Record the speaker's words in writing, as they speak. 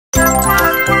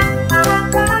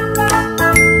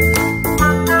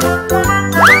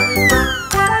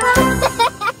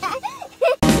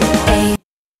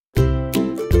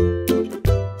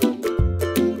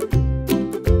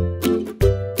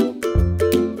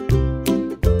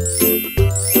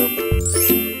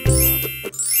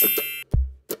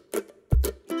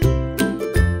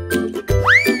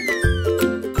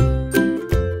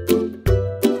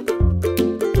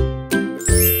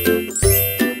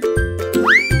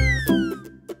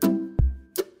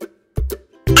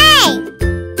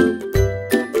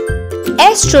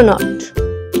Astronaut.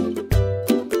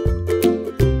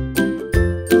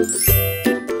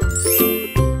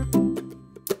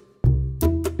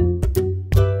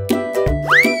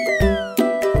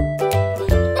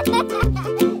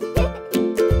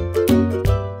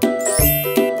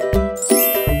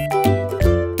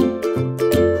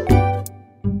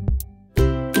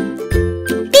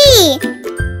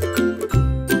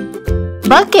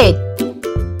 Bucket.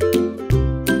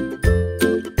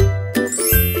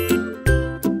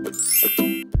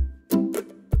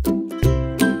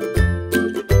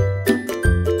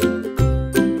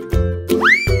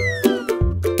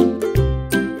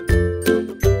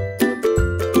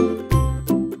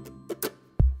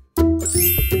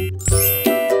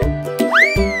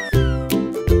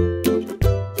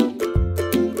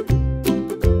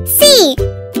 C.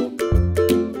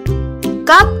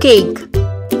 Cupcake.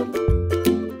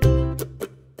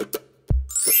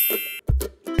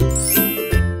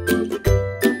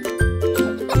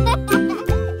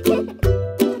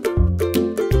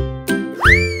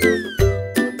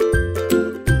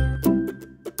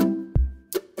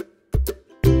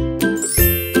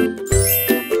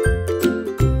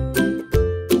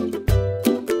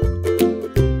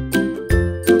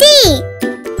 D.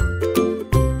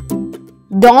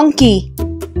 Donkey.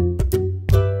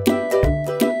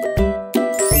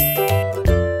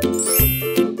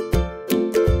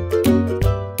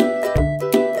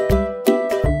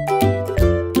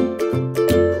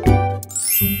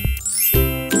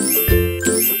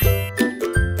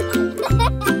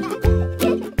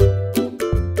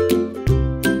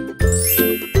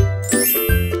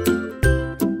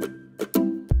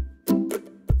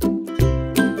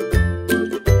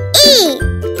 E.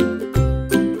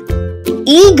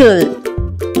 Eagle.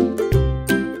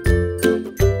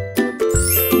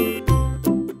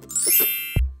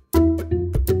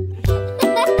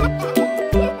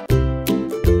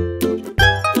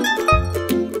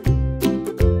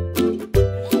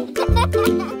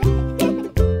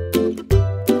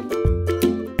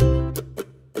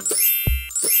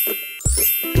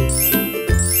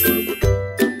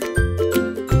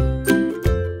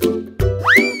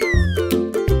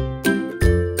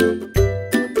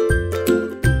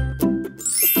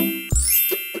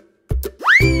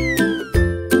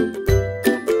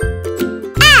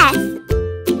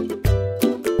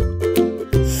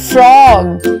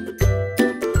 Frog.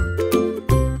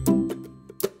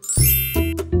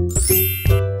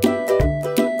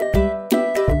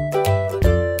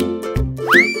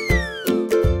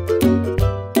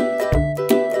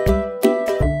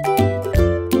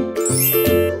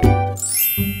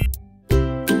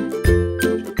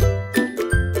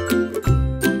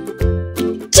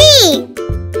 G.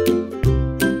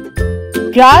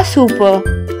 Grasshopper.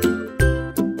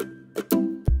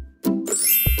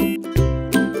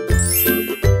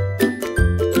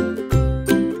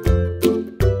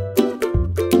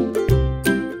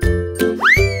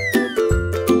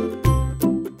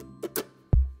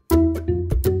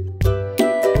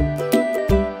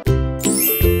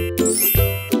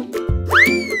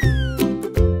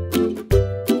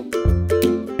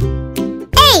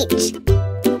 H.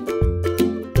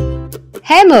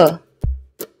 Hammer.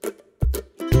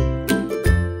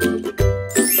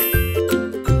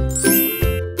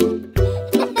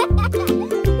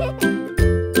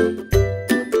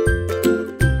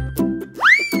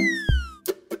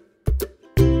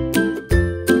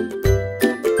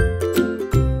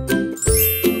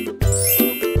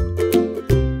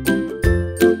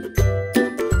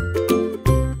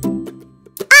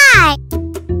 I.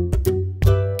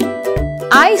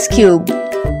 Ice cube.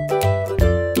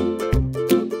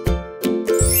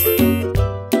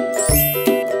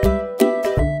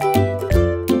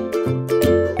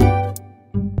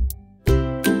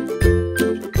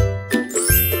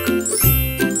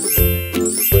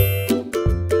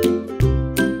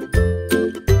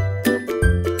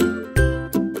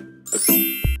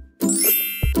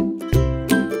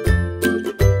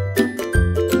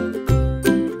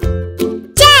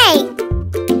 J.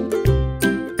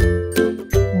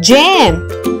 Jam.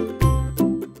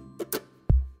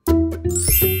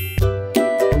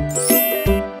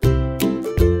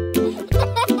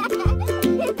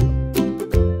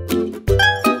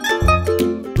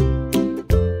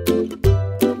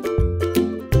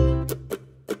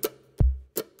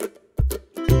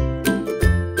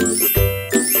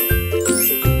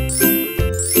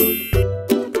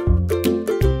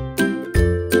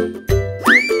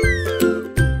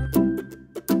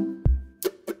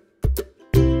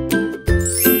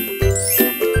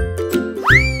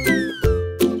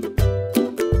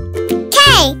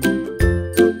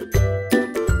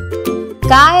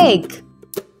 Kite.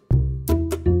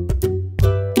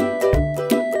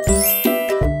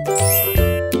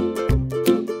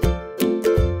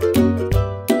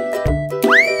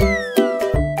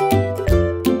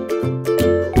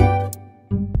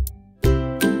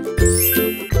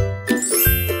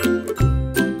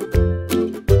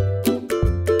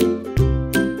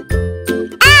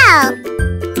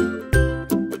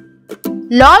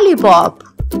 Lollipop.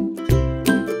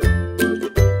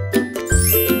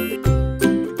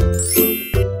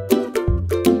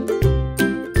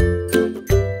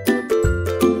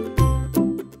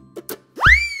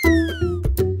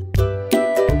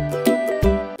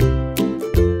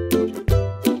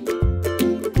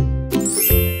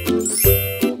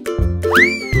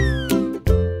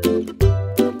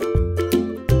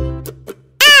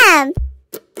 M.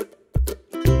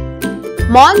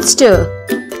 Monster.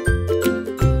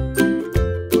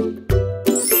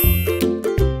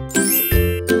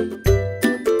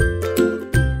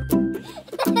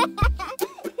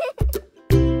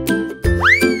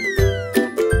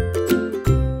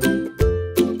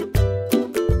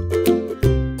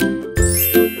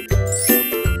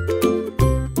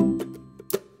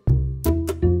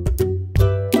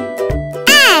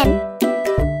 N.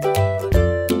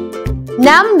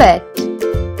 Number.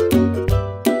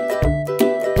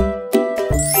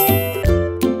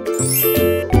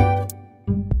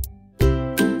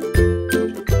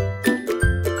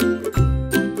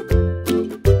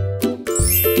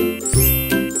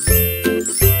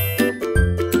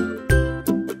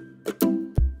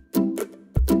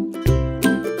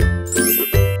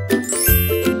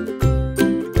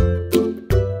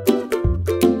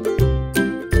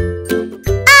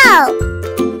 O.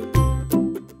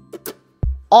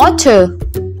 Otter.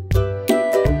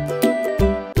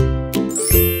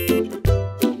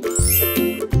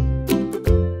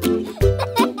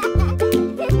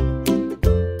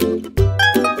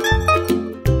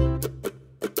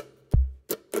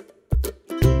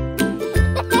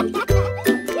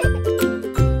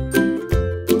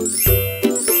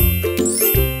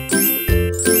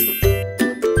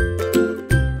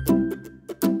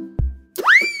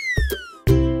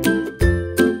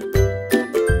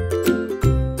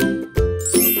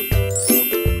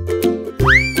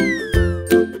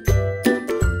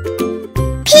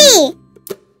 P.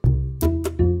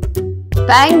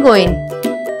 Penguin.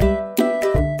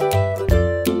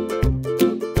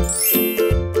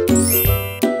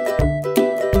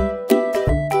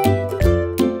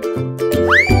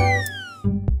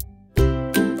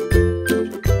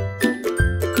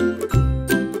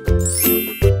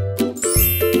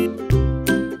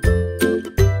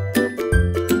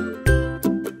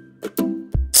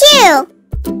 Q.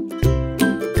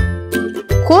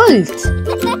 Quilt.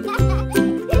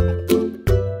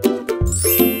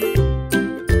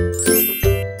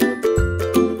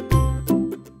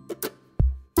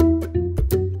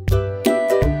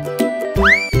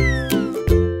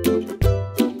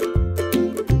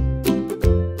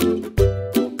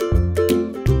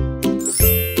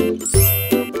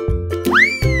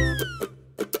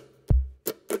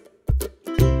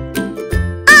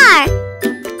 R.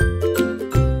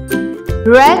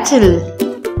 Rattle.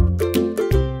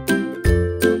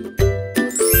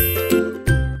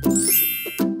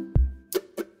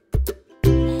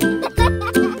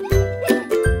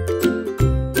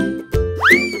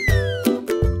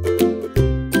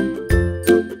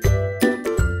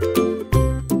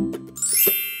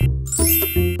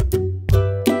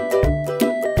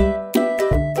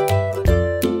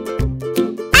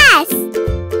 S.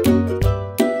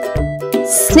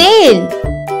 Snail.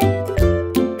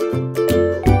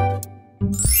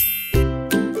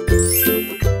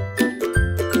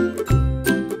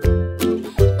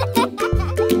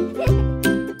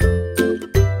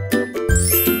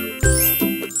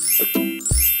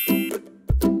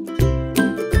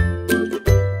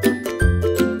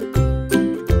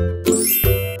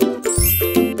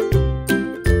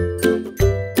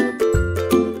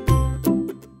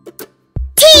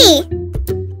 T.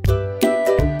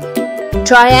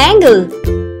 Triangle.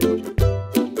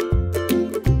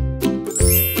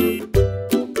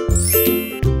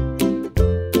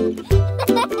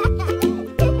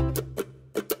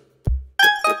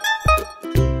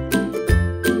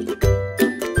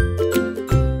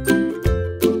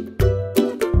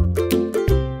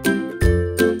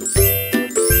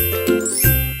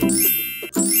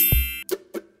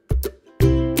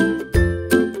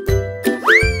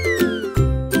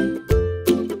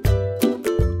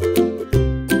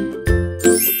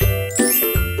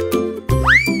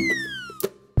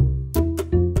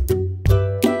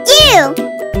 U.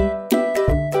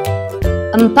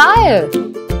 Umpire.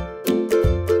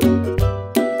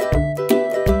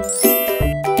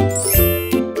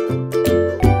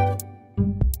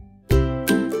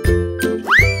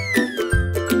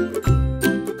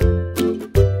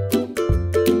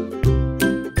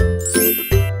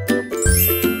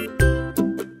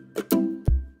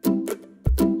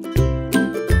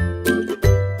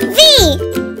 V.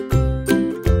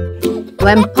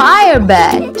 Vampire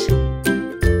bat.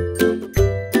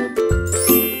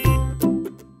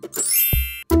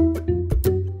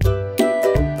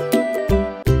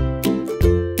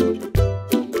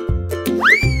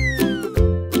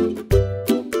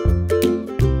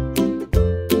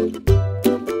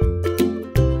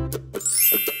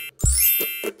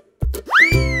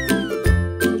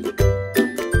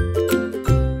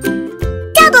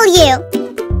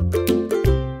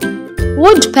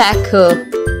 Woodpecker.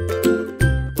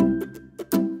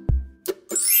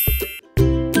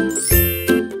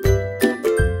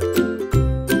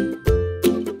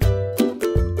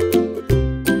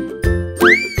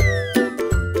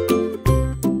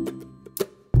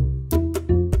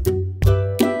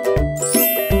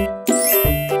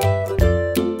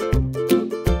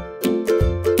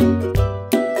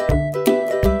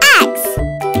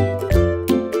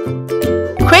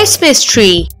 Christmas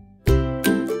tree.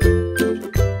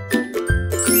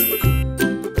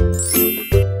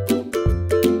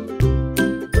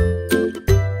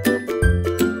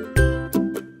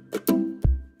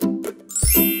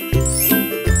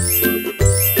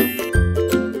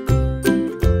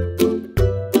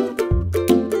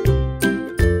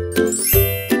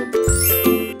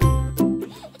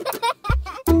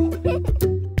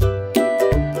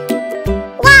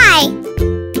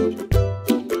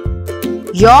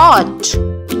 Yacht.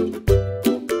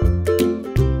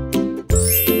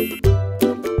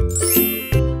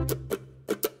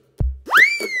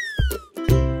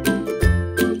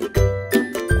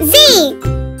 Z.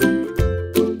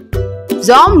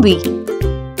 Zombie.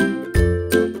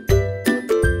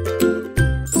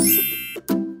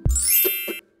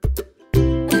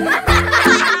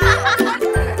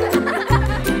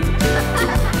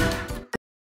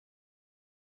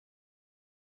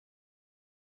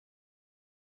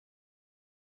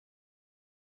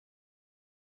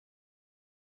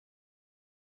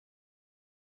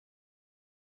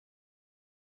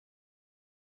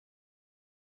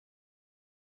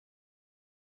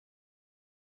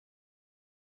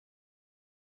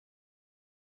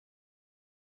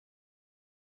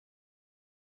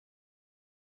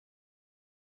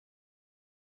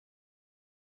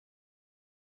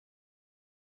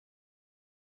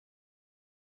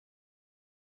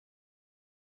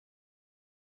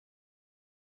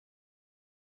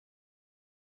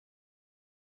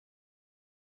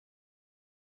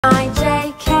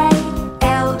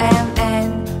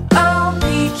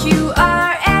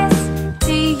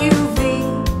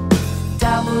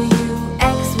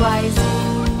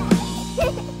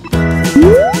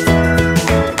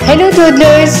 Hello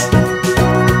toddlers!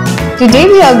 Today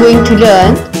we are going to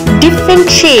learn different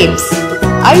shapes.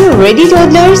 Are you ready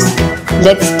toddlers?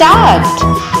 Let's start!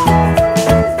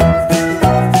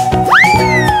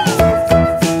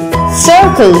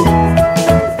 Circle.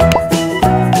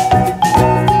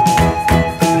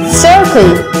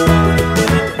 Circle.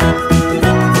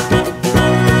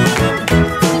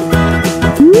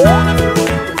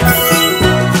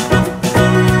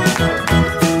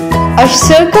 A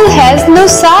circle has no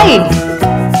side.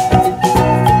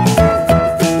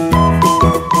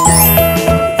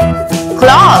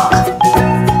 Clock.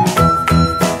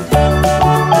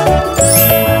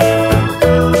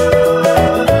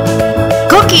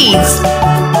 Cookies.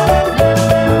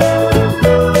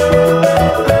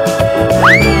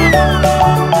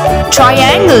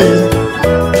 Triangle.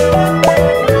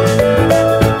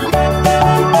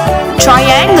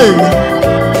 Triangle.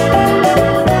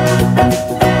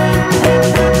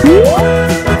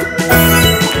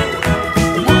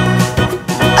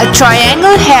 A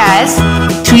triangle has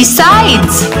 3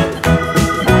 sides.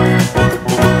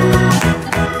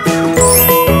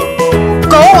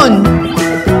 Cone.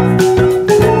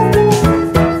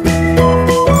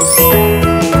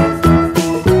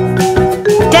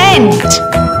 Tent.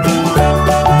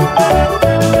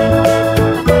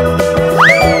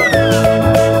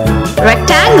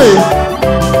 Rectangle.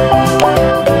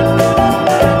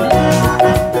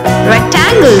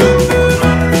 Rectangle.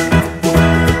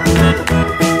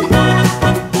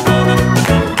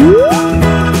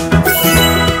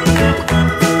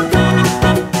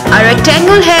 A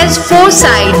rectangle has 4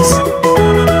 sides.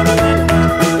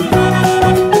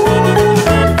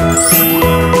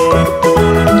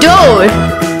 Door.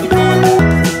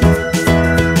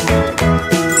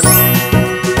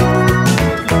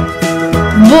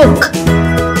 Book.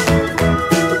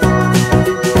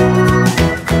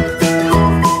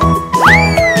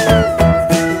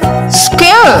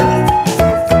 Square.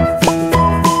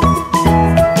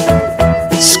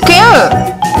 Square.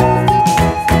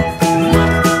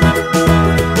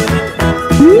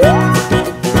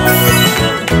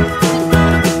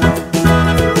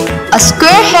 A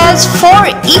square has 4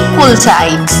 equal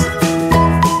sides.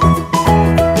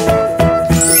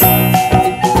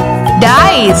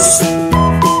 Dice.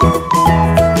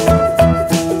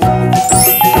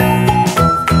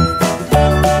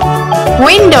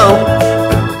 Window.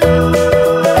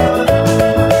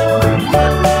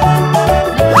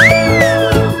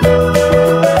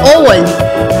 Oval.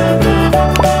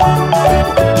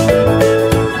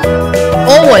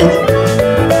 Oval.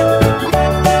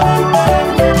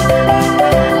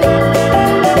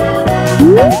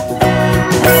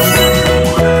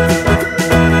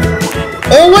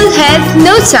 has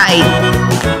no side.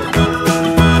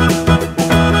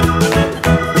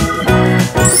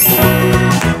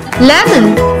 Lemon.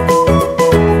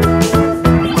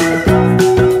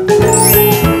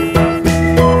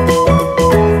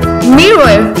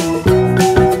 Mirror.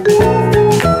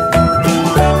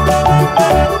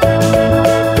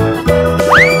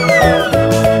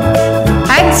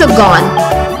 Hexagon.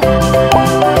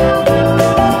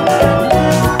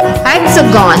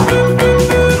 Hexagon.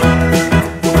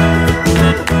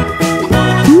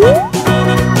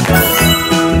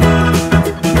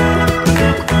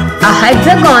 A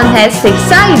hexagon has 6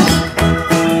 sides.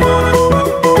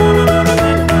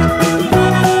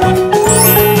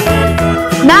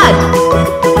 Nut.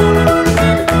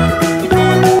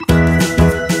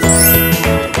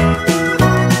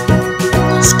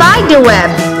 Spider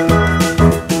web.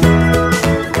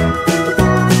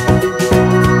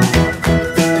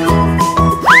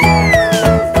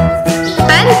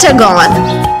 Pentagon.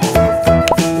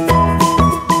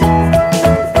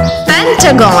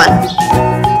 Pentagon.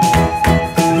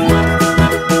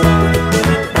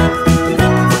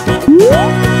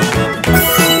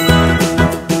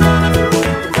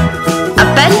 A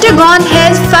pentagon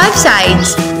has 5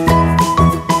 sides.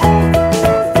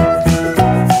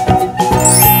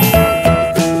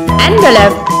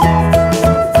 Envelope.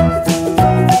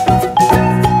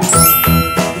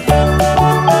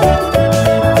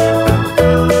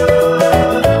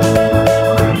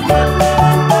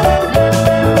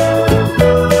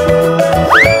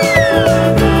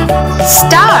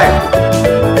 Star.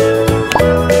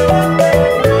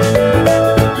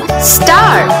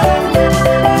 Star.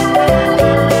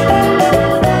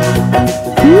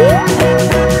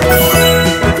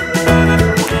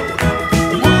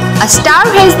 A star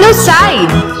has no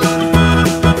side.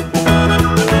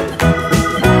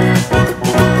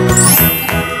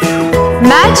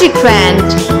 Magic wand.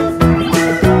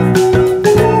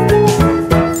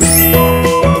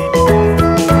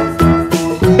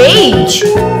 Beige.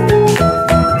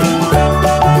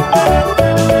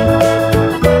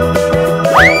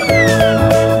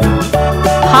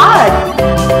 Heart.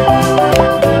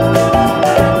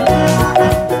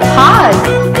 Heart.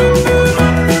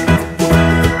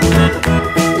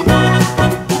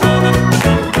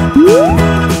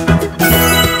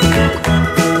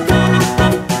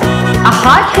 A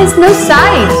heart has no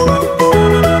side.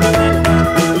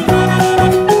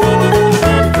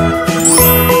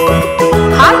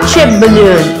 Heart-shaped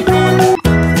balloon.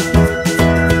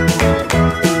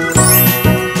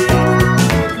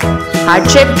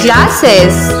 Heart-shaped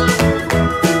glasses.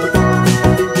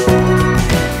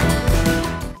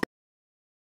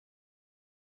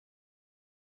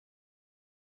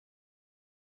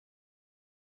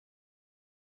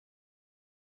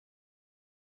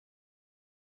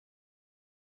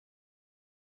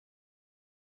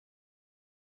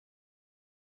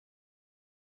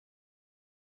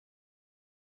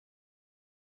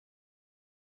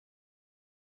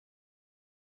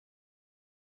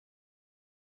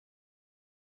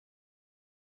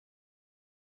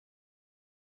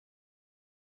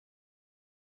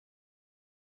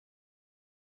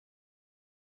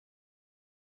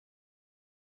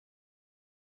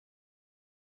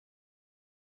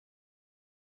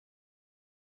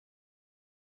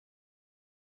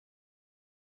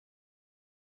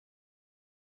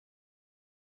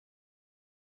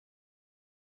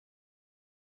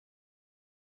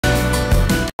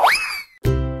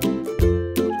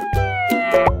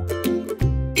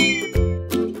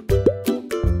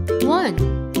 One.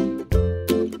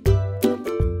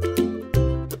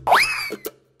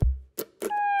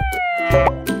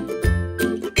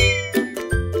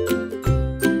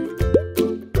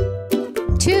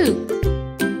 Two.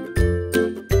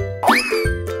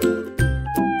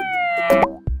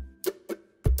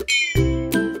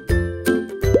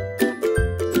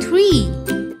 Three.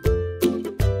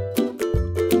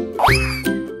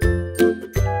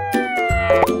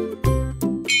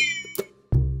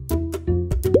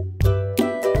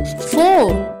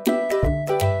 Four.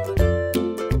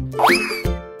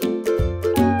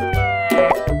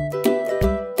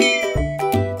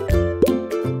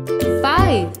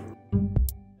 Five.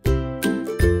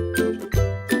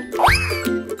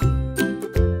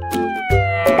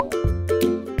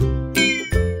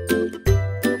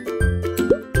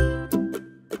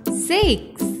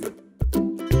 Six.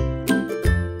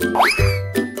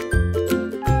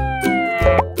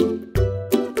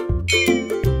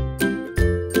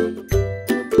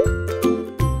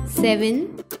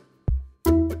 Seven.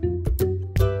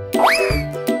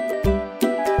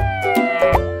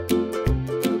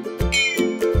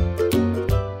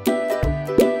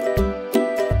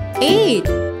 Eight.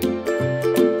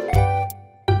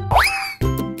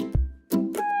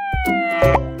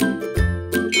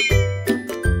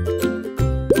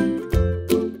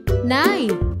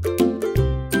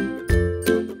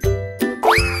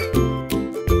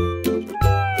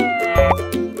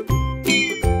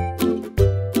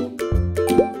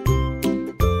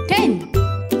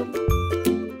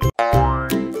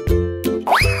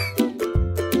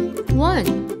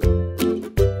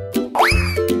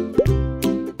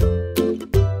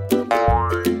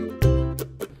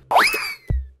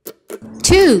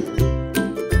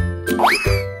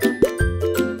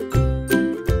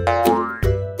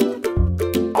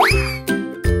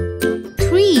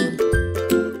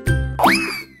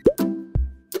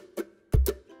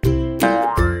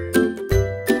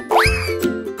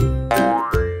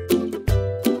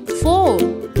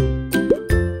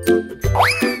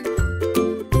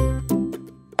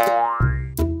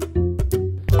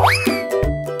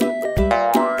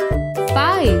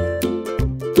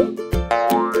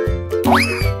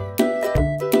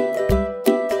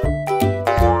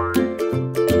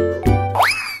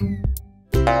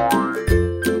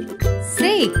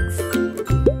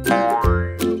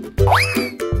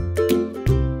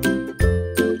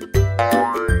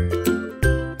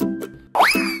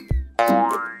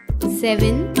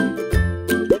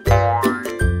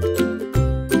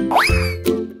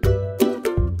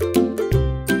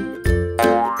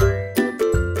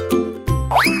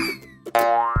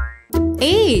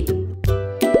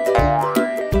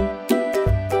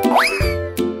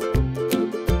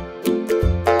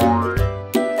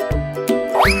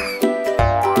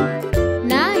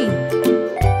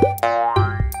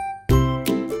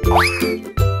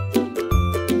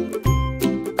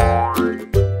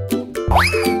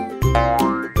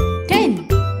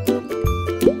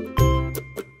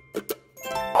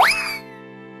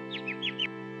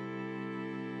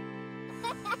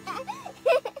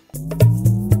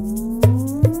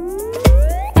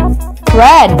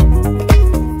 red,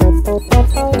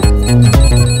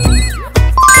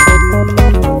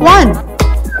 1,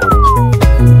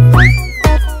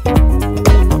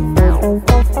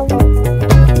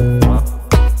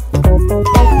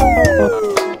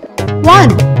 1,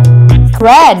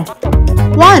 red,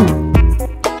 1,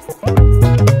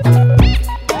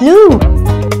 blue,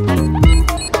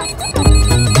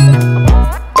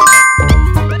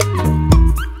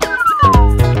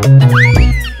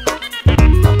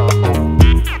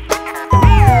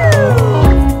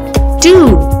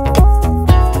 2,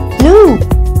 blue,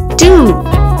 2,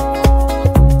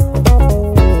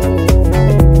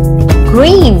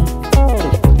 green,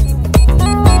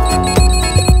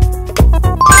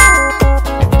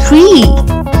 3,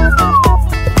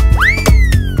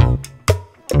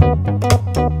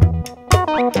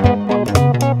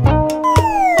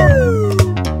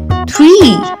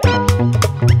 3,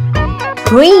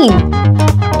 green,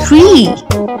 3,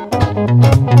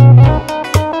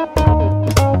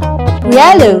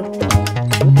 yellow,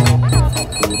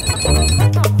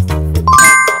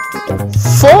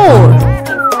 4,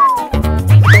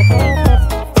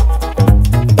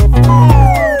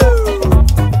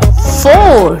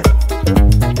 4,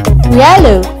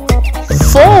 yellow,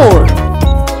 4,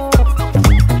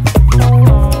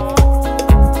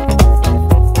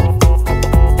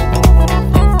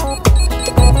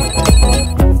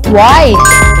 white,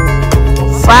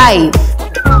 5,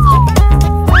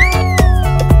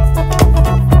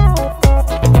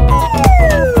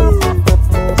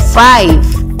 5,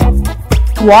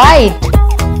 white,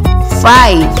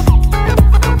 5,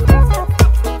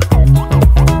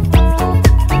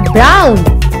 brown,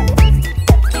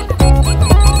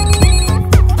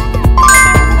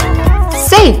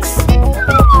 6,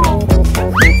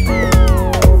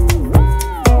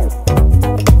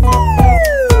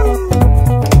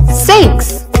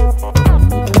 6,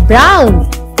 brown,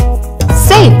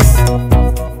 6,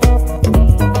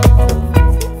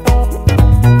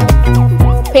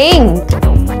 pink,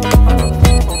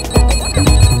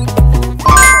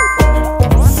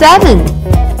 7,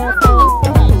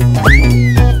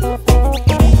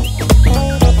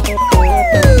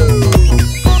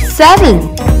 7,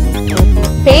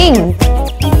 pink,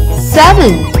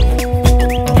 7,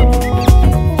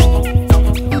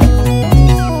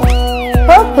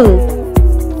 purple,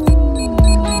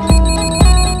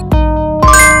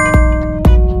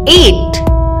 8,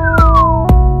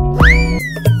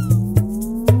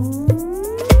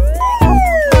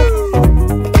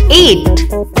 8,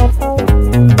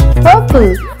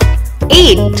 purple,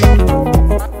 8,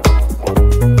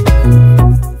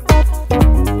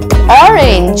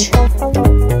 orange,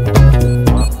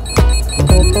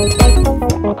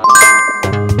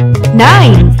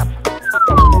 9,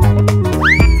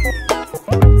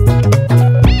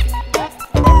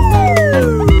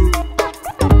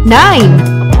 9,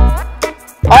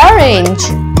 orange,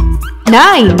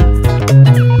 9,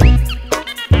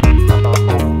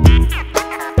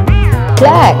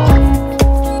 black,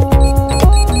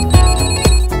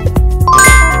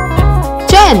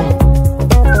 10,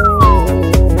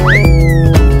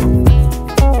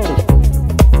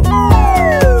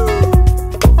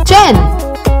 10,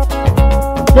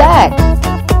 black,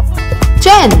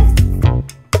 10,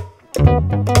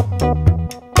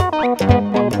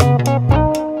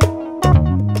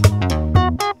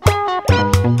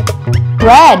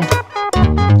 red,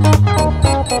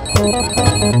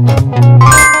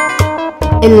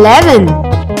 11,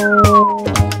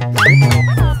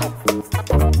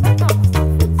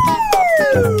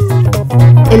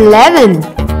 11,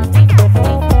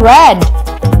 red,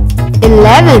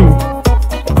 11,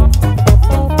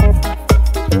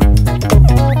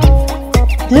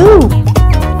 blue,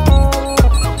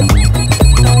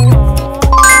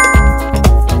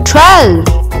 12,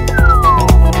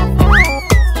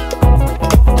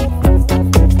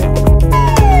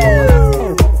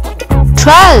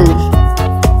 12,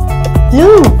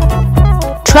 blue,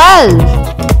 12,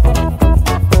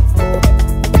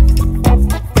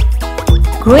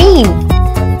 green,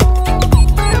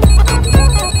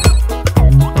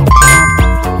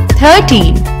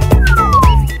 13,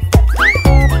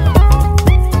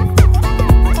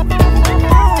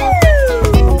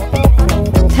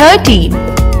 13,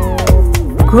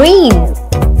 green,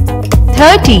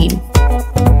 13,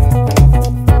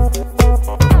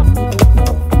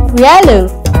 yellow,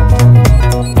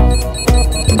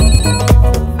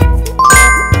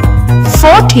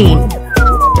 14,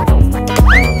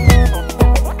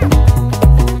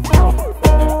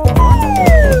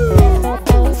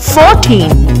 14,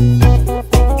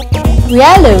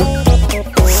 yellow,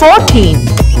 14,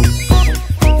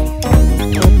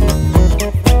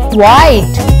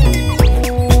 White.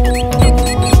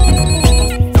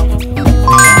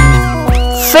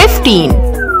 15.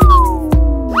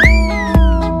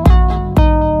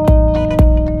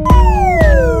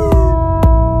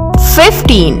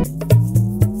 15.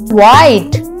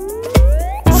 White.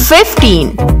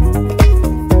 15.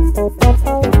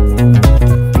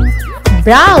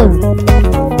 Brown.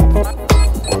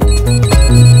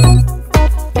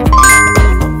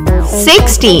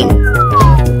 16.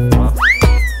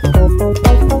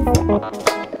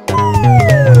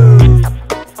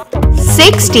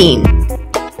 16.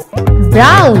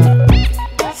 Brown.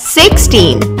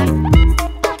 16.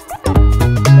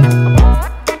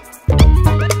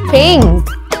 Pink.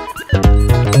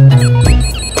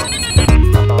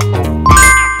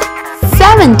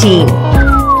 17.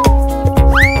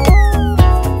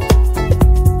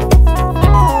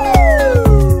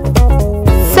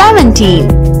 17.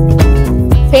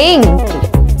 Pink.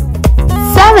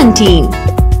 17.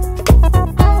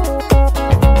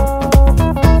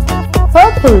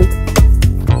 Purple.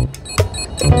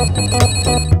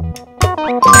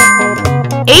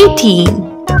 18.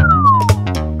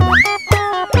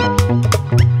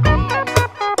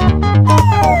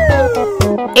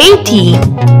 18.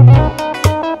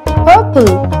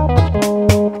 Purple.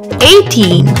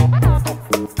 18.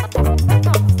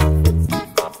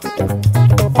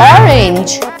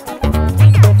 Orange.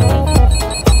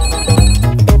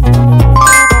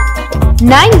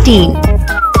 19.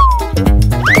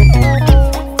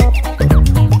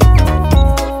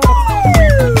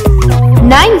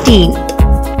 19.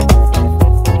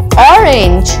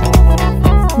 Orange.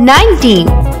 19.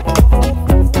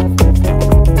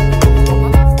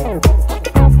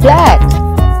 Black.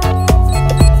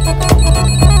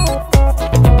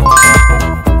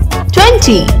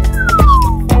 20.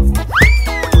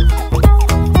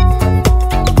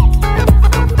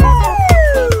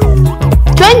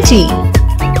 20.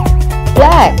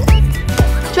 Black.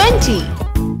 20.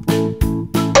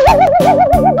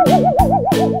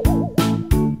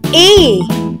 A.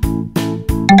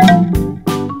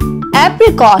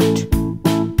 Apricot.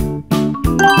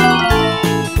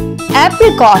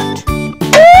 Apricot.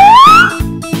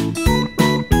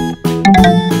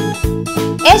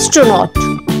 Astronaut.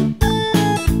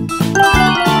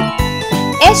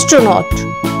 Astronaut.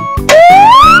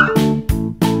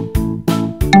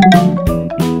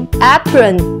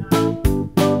 Apron.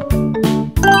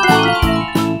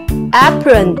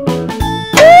 Apron.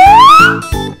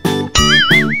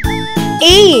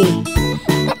 A.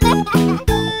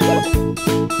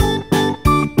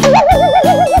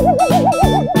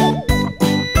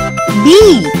 B.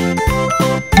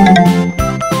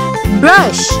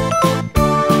 Brush.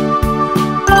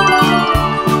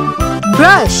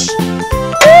 Brush.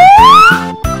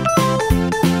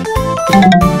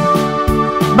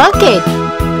 Bucket.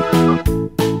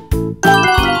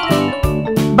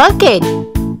 Bucket.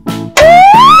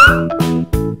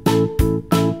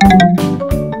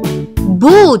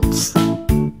 Boots.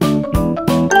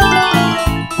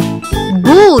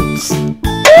 Boots.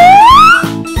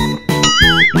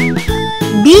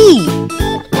 B.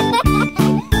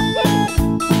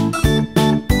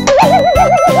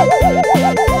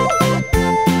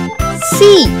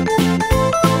 C.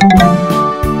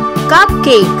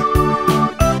 Cupcake.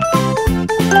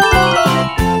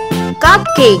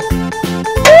 Cupcake.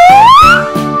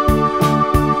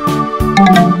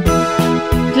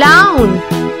 Clown.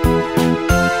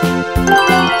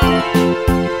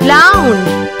 Clown.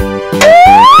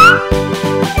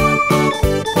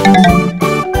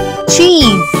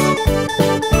 Cheese.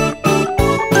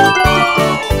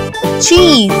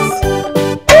 Cheese.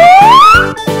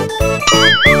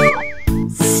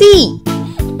 C.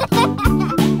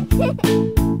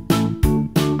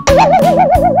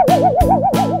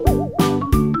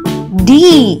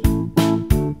 D.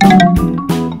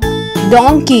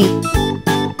 Donkey.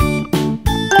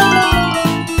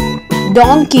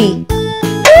 Donkey.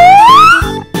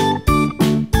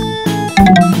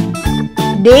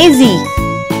 Daisy.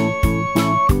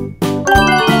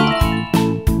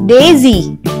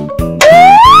 Daisy.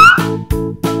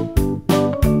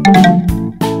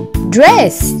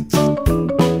 Dress.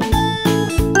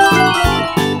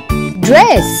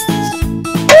 Dress.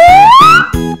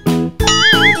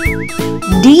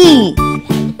 D.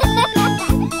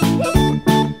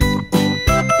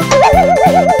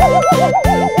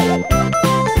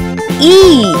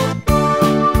 E.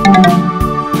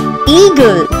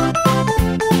 Eagle.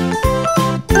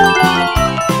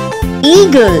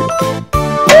 Eagle.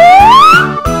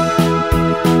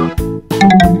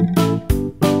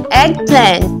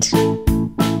 Eggplant.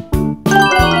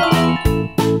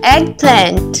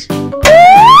 Eggplant.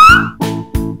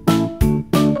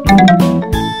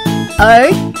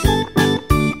 Earth,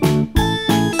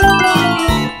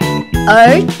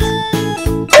 earth.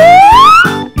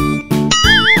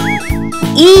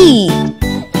 E,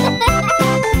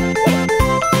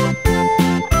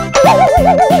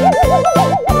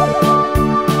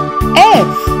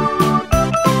 F,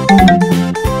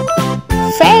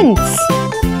 fence,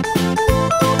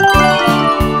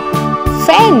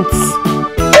 fence.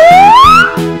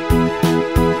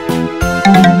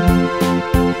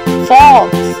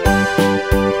 Fox,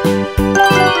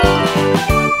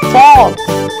 fox.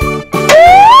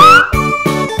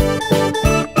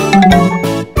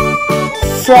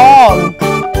 Frog,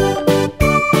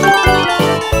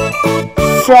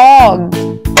 frog.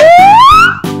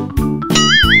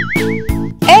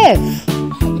 F,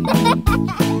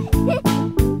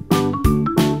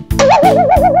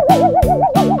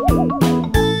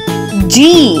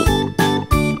 G,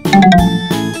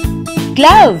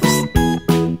 gloves,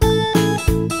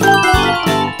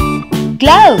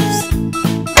 gloves.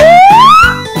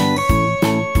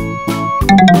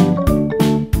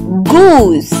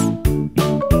 Goose,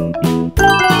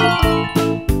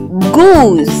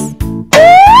 goose.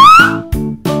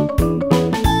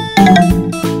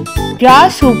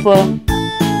 Grasshopper,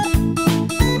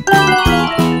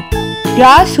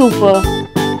 grasshopper.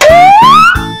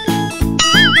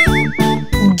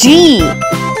 G,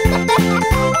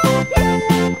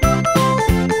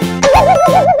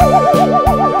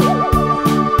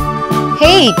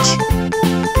 H,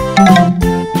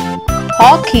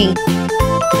 hockey,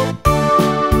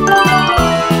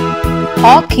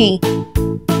 hockey.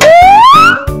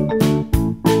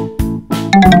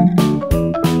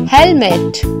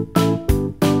 Helmet,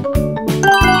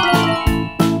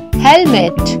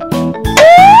 helmet.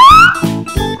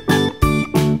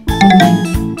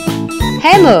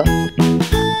 Hammer,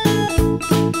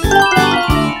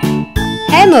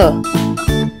 hammer.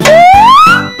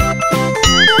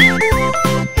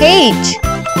 H,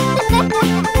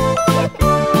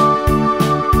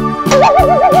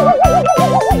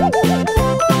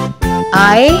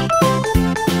 I,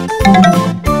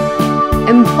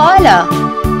 impala,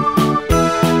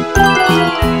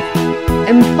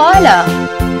 impala.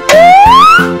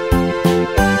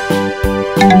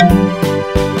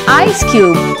 Ice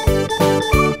cube,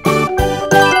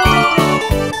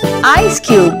 ice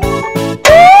cube.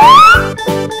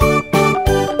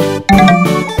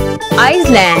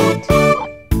 Iceland,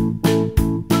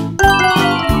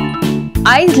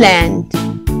 Iceland.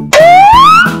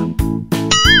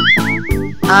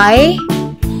 I,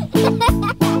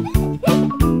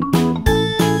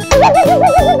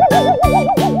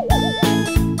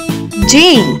 J,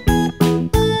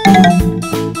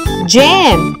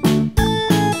 jam,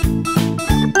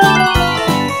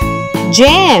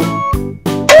 jam.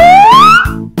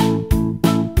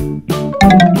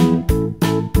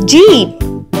 Jeep,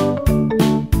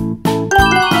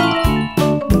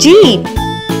 jeep.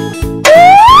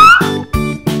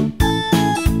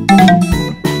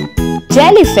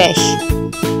 Jellyfish,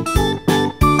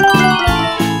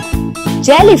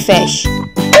 jellyfish.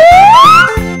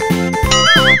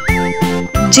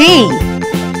 J,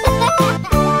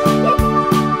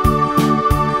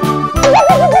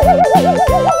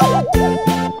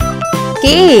 K,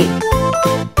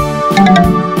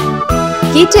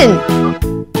 kitten,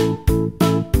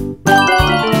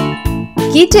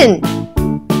 kitten.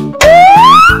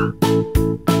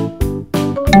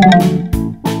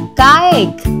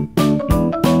 Kayak,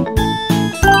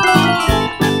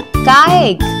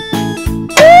 kayak.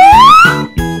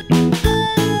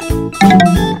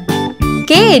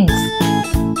 Kids,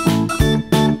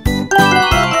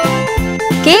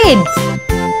 kids.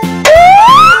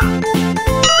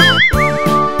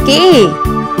 K,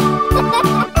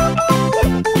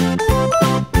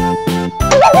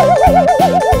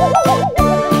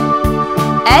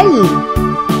 L,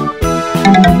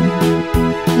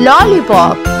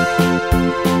 lollipop,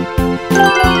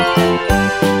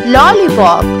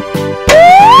 lollipop.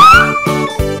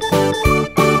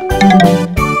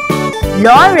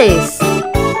 Loris,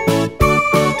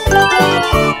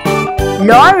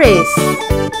 Loris.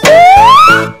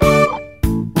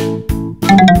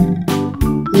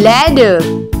 Ladder,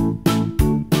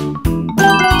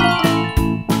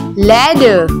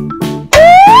 ladder.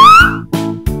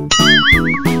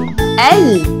 L,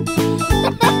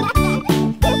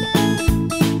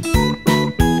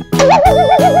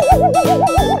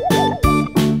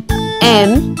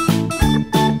 M,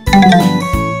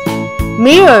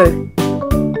 mirror,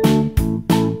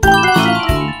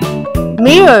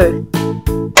 mirror.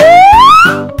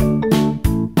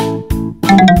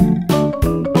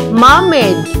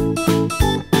 Mermaid,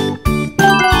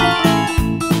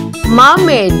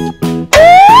 Mermaid.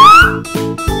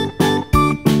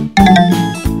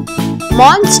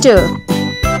 Monster.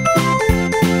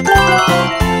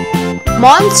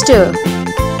 Monster.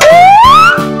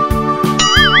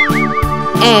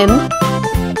 M.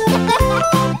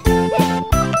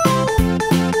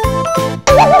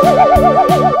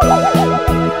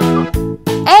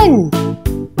 N.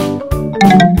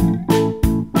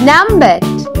 Numbat.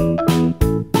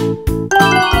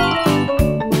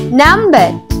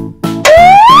 Numbat.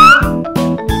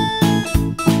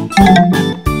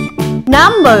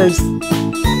 Numbers.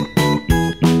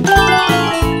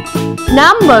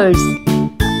 Numbers.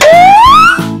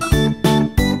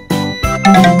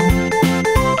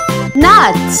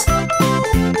 Nuts.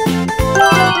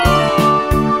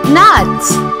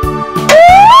 Nuts.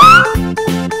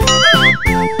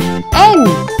 N.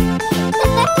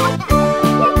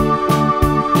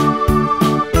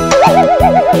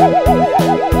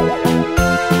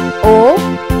 O.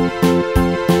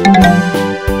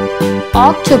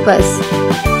 Octopus.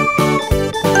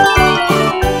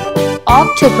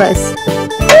 Octopus.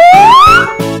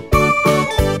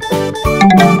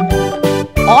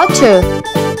 Otter.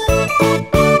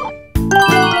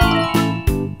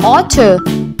 Otter.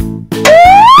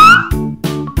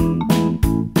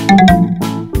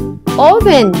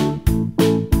 Oven.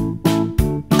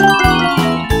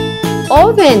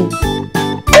 Oven.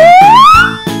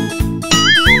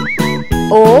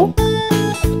 O.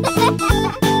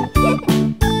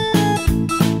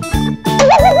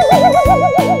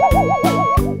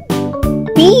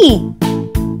 P.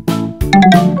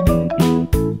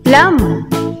 Plum.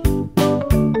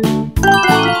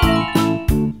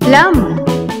 Plum.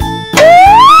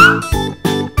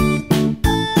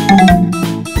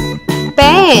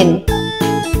 Pen.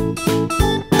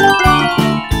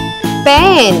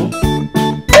 Pen.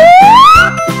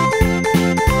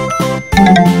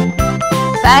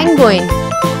 Penguin.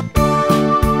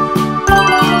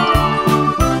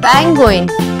 Penguin.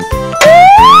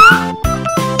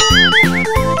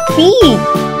 P.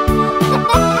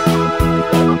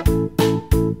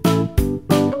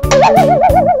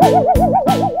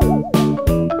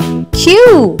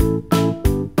 Q.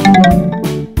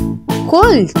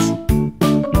 Quilt.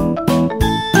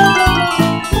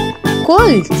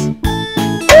 Quilt.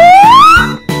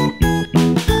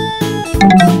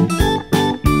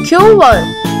 Quiver.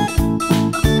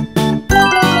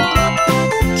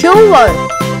 Quiver.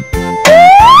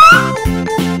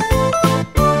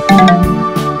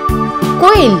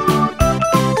 Quill.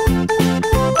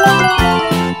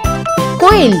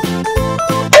 Quill.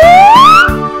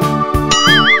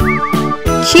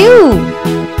 Q.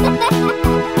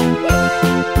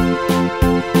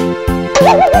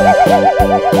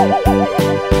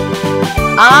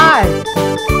 R.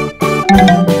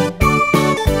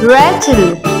 Rattle.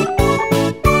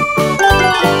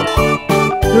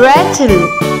 Rattle.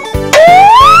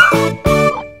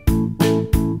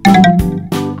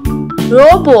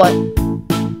 Robot.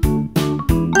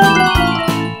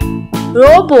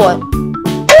 Robot.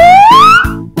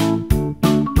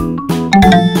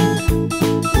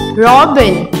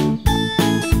 Robin.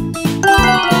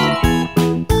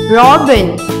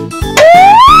 Robin.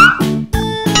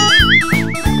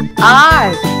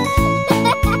 R.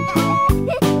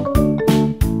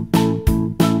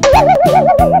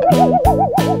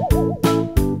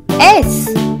 S.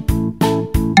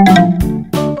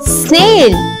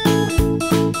 Snail.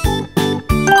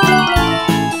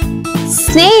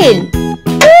 Snail.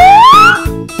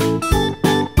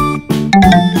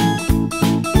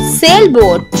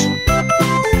 Sailboat.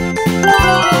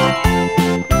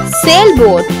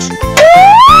 Sailboat.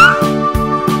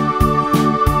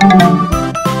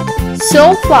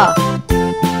 Sofa.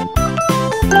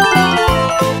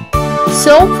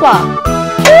 Sofa.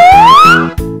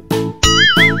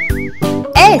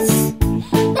 S.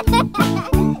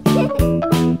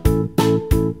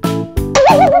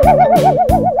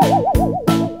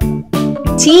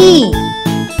 T.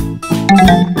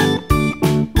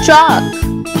 Truck.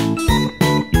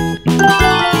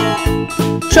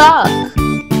 Truck.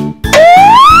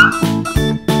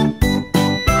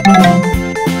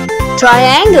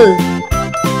 Triangle.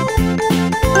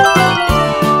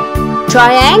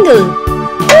 Triangle.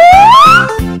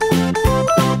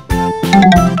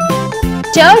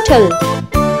 Turtle.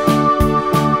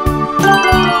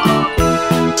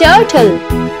 Turtle.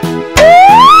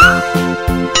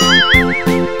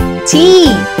 T.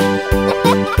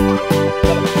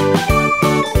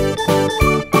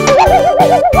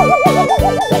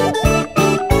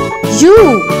 U.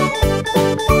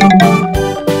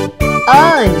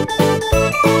 Urn.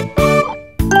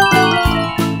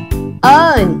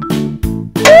 Urn.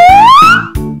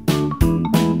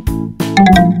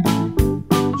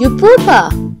 pooper.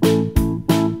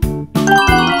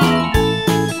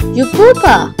 You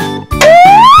pooper.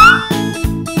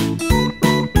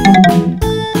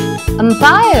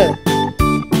 Umpire.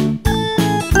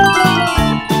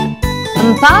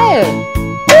 Umpire.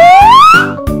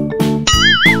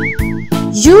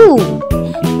 U.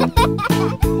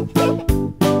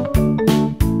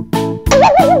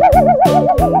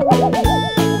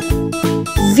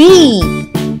 V.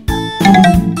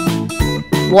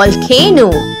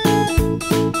 Volcano.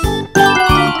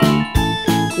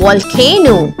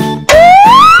 Volcano.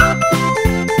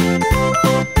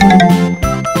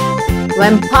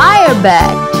 Vampire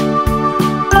bat.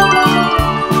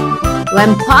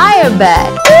 Vampire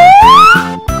bat.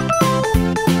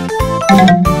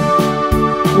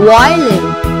 Violin.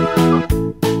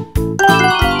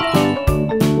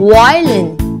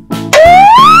 Violin.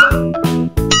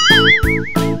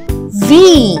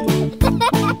 V.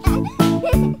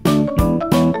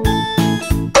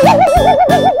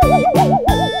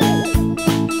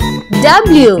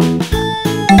 W.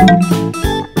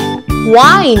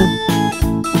 Wine.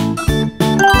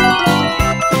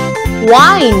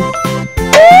 Wine.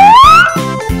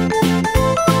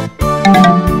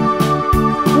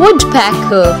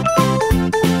 Woodpecker.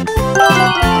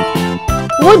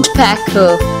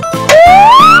 Woodpecker.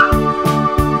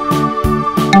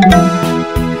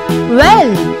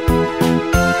 Well.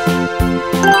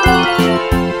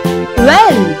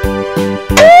 Well.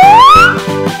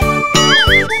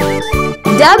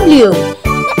 W.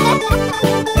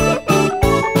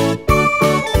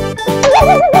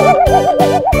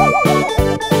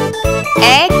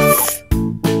 X.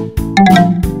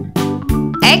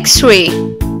 X-ray.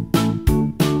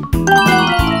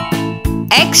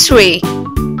 X-ray.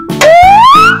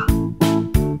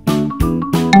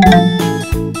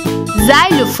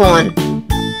 Xylophone.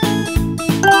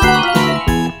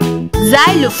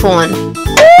 Xylophone.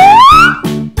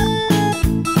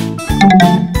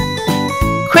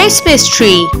 Christmas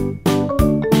tree.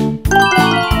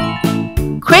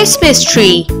 Christmas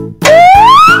tree.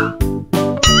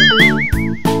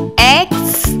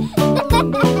 X.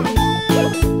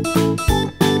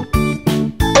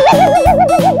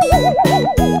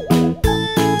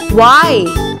 Y.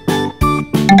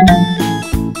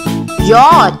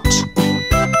 Yacht.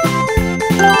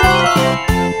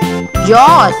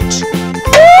 Yacht.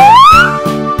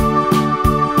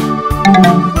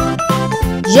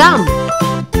 Jump.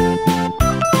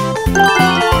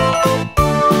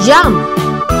 Jump.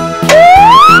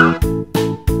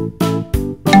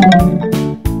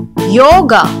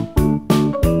 Yoga.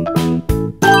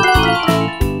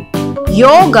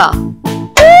 Yoga.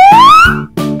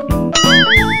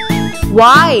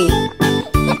 Y.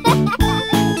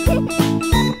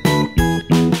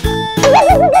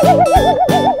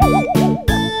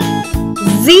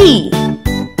 Z.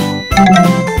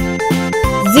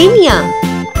 Zinnia.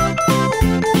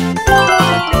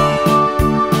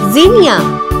 Zinnia.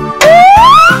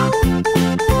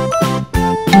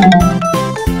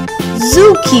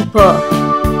 Zookeeper.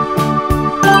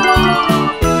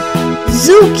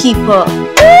 Zookeeper.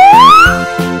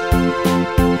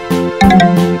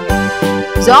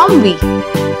 Zombie.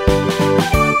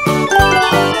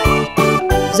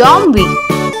 Zombie.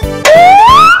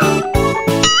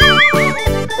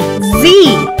 Z.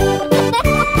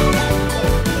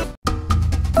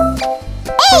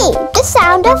 A. The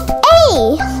sound of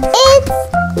A. It's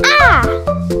A.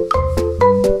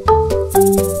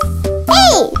 A.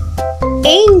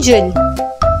 Angel.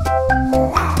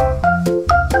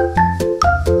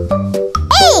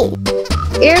 A.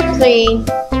 Airplane.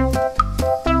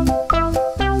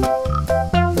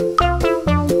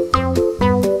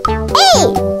 A.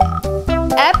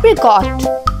 Apricot.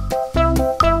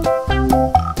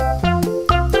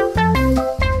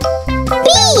 B.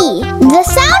 The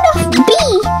sound of B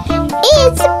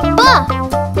is B.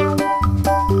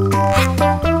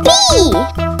 B.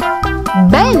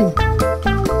 Bell.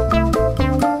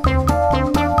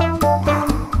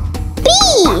 B.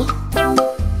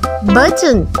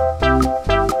 Button.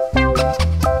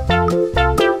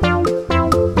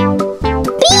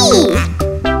 B.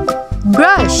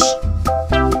 Brush.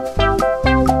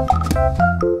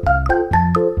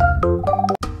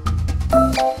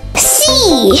 C.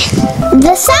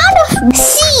 The sound of C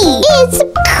is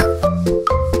K.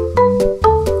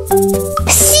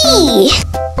 C.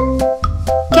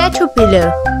 Caterpillar.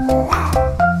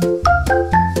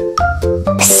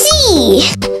 C.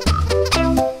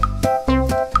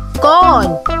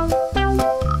 Corn.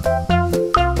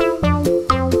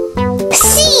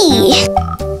 C.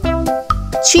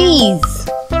 Cheese.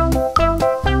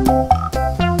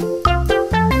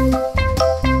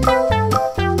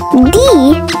 D.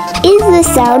 is the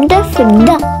sound of D.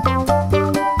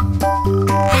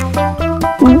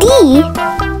 D.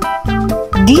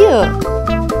 Deer.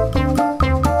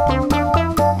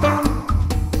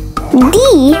 D.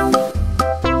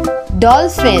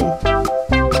 Dolphin.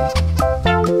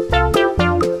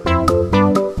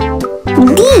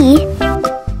 D.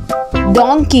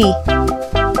 Donkey.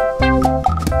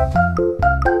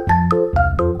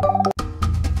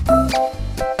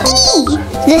 E.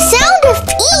 The sound of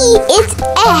E is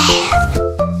F.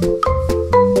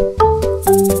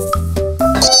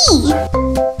 E.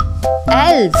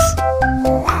 Elf.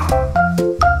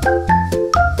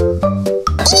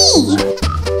 E.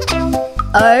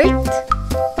 Earth.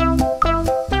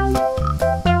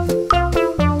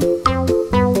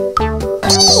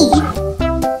 E.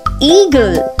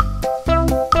 Eagle.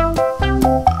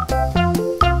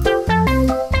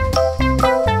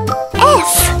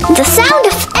 F. The sound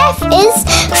of F is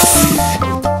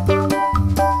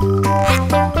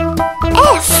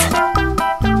F.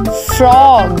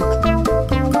 Frog.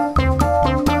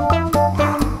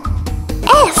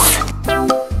 F.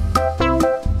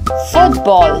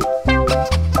 Football.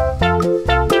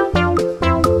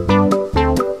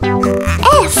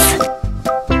 F.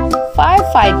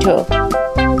 Firefighter.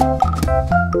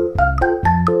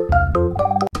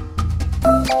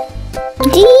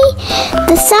 G.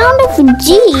 The sound of G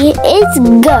is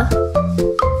G.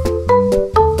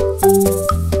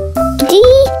 G.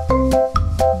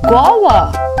 Guava.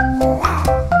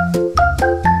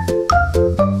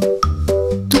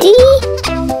 G.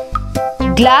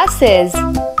 Glasses.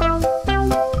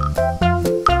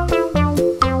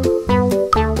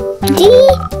 G.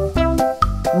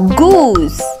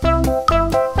 Goose.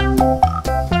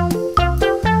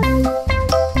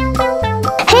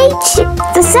 H.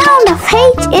 The sound of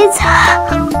H is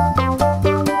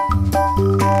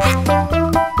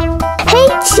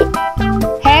H.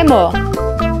 Hammer.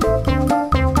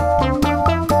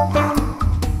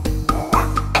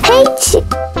 H.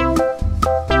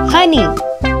 Honey.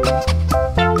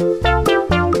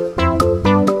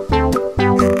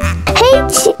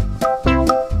 H.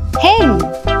 Hen.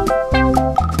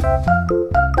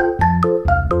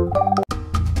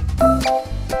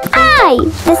 I.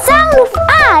 The sound of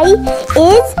I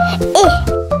is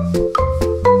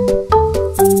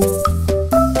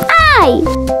I.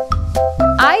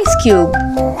 Ice cube.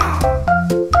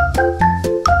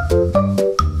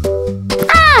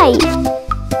 I.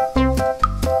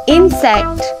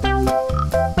 Insect.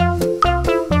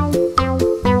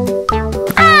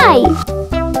 I.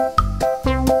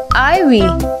 Ivy.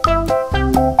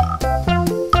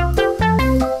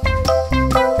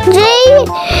 J.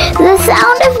 The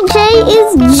sound of J is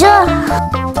J.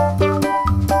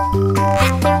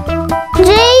 J.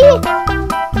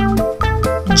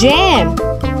 Jam.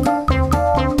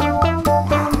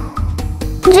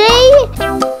 J.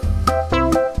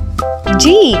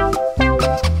 Jeep.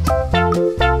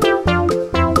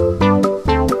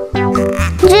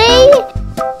 J.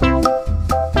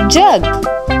 Jug.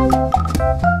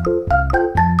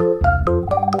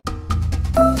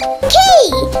 K.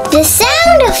 The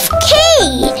sound of K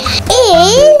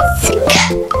is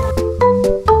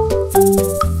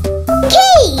K.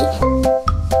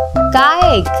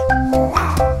 Kayak.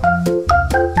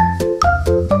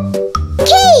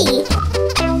 K.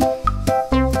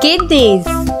 Kidneys.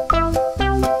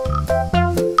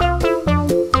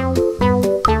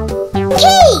 K.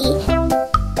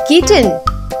 Kitten.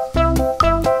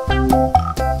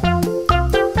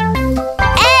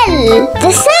 L.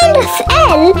 The sound of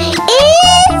L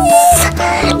is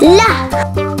La.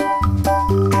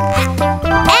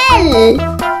 L.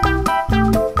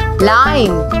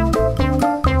 Line.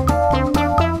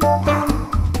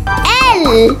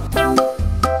 L.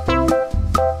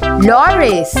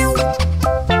 Loris.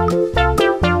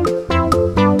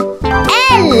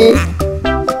 L.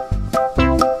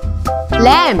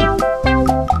 Lamb.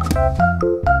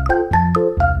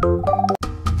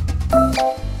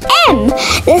 M.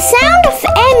 The sound of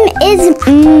M is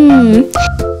M.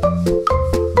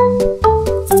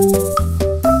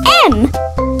 M.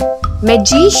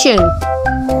 Magician.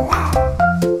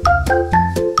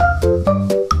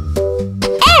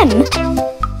 M.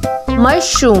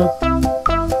 Mushroom.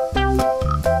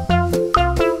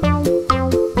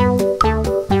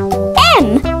 M.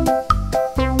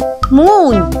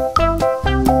 Moon.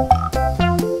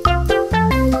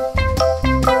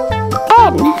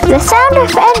 N. The sound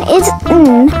of N is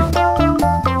N.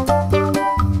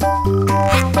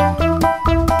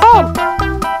 N.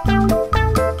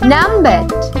 Numbat.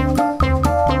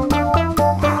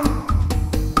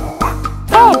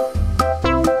 N.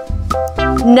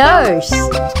 Nurse.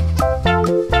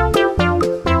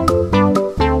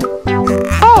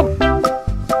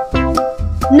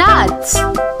 Nuts.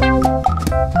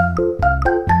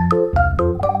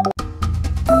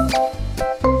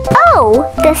 O.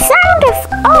 The sound of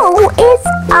O is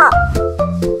up.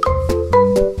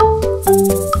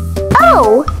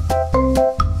 O.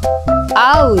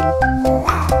 Owl.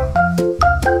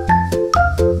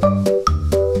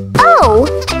 O.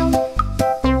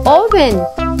 Oven.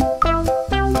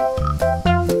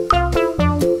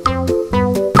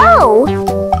 O.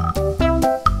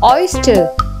 Oyster.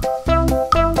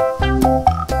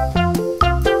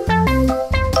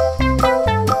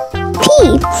 P.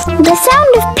 The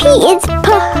sound of P is P.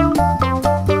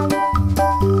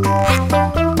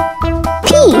 P.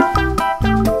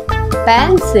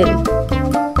 Pencil.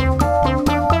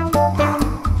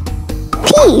 P.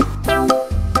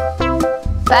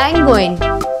 Penguin.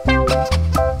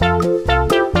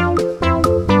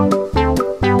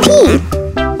 P.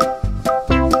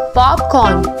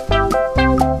 Popcorn.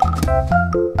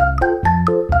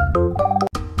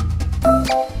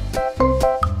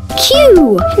 Q.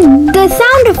 The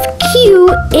sound of Q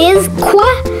is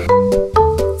qua.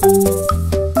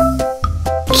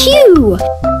 Q.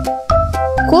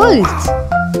 Quilt.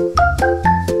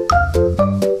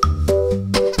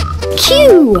 Q.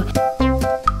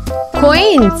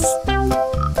 Coins.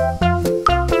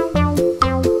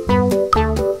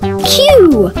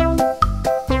 Q.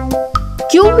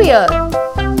 Cuvier.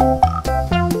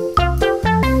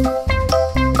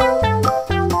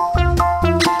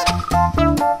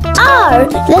 R.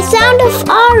 The sound of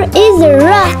R is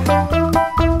R.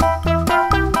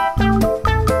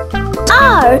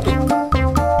 R.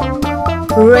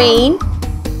 Rain.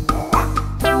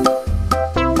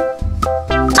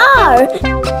 R.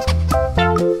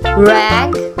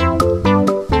 Rag.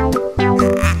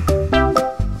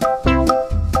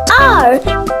 R.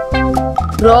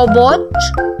 Robot.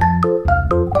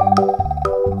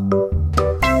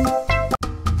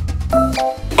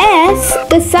 S.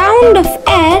 The sound of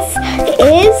S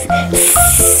is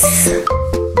S.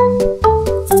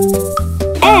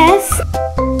 S.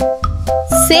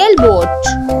 Sailboat.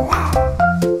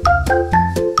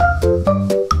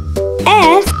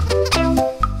 S.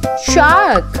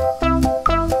 Shark.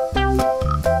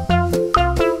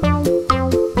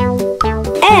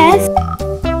 S.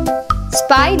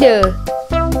 Spider.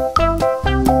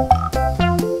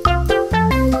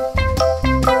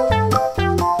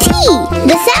 T.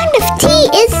 The sound of T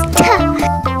is T.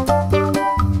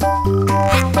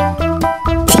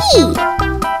 T.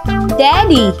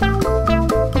 Daddy.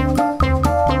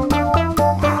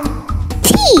 T.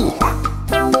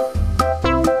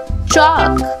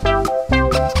 Chalk.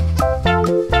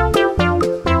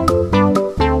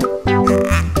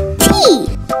 T.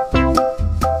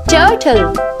 Turtle.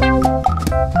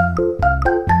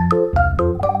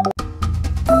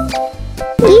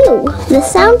 U. The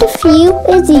sound of U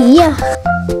is Y.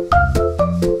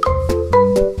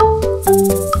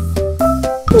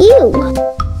 U.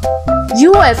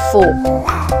 UFO.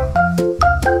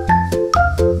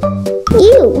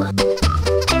 U.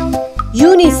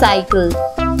 Unicycle.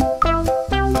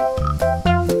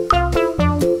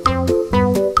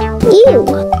 U.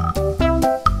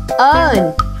 Urn.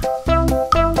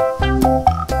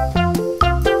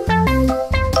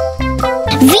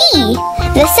 V.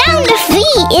 The sound of V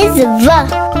is V.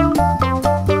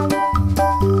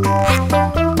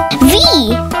 V.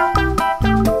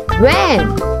 Van.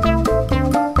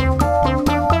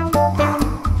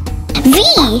 V.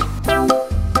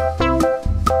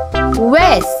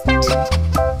 West.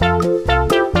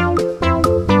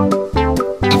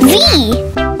 V.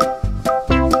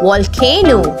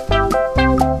 Volcano.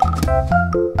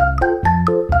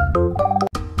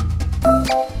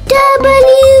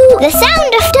 W. The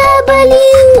sound of W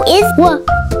is W.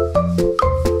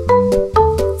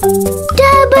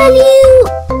 W.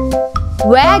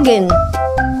 Wagon.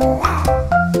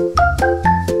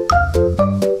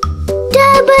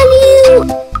 W.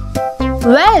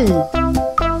 Well.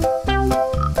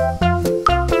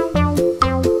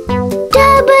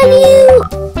 W.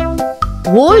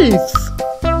 Wolf.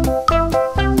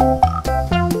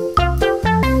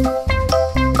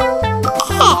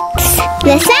 X.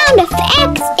 The sound of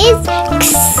X is X.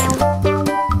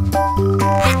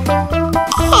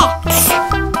 X.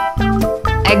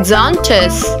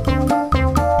 Exontus.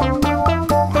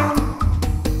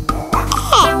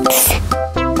 X.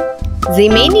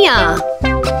 Zemania.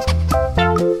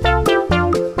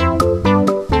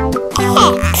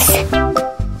 X.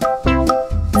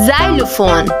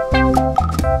 Xylophone.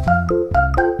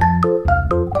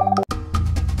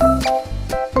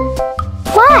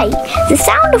 Y. The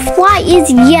sound of Y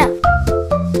is Y.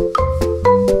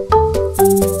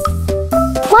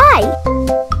 Y.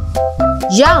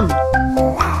 Jump.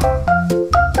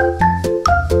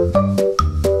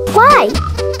 Y.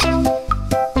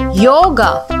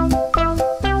 Yoga.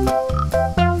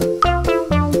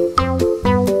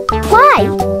 Y.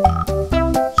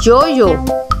 Yo-yo.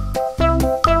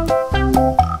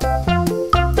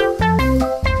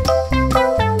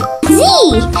 Z.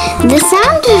 The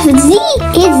sound of Z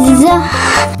is Z.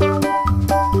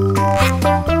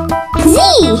 Z.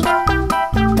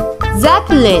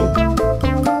 Zeppelin.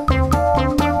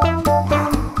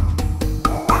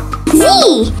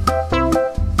 Z.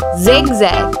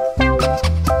 Zigzag.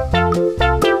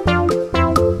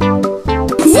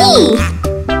 Z.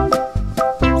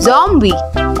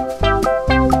 Zombie.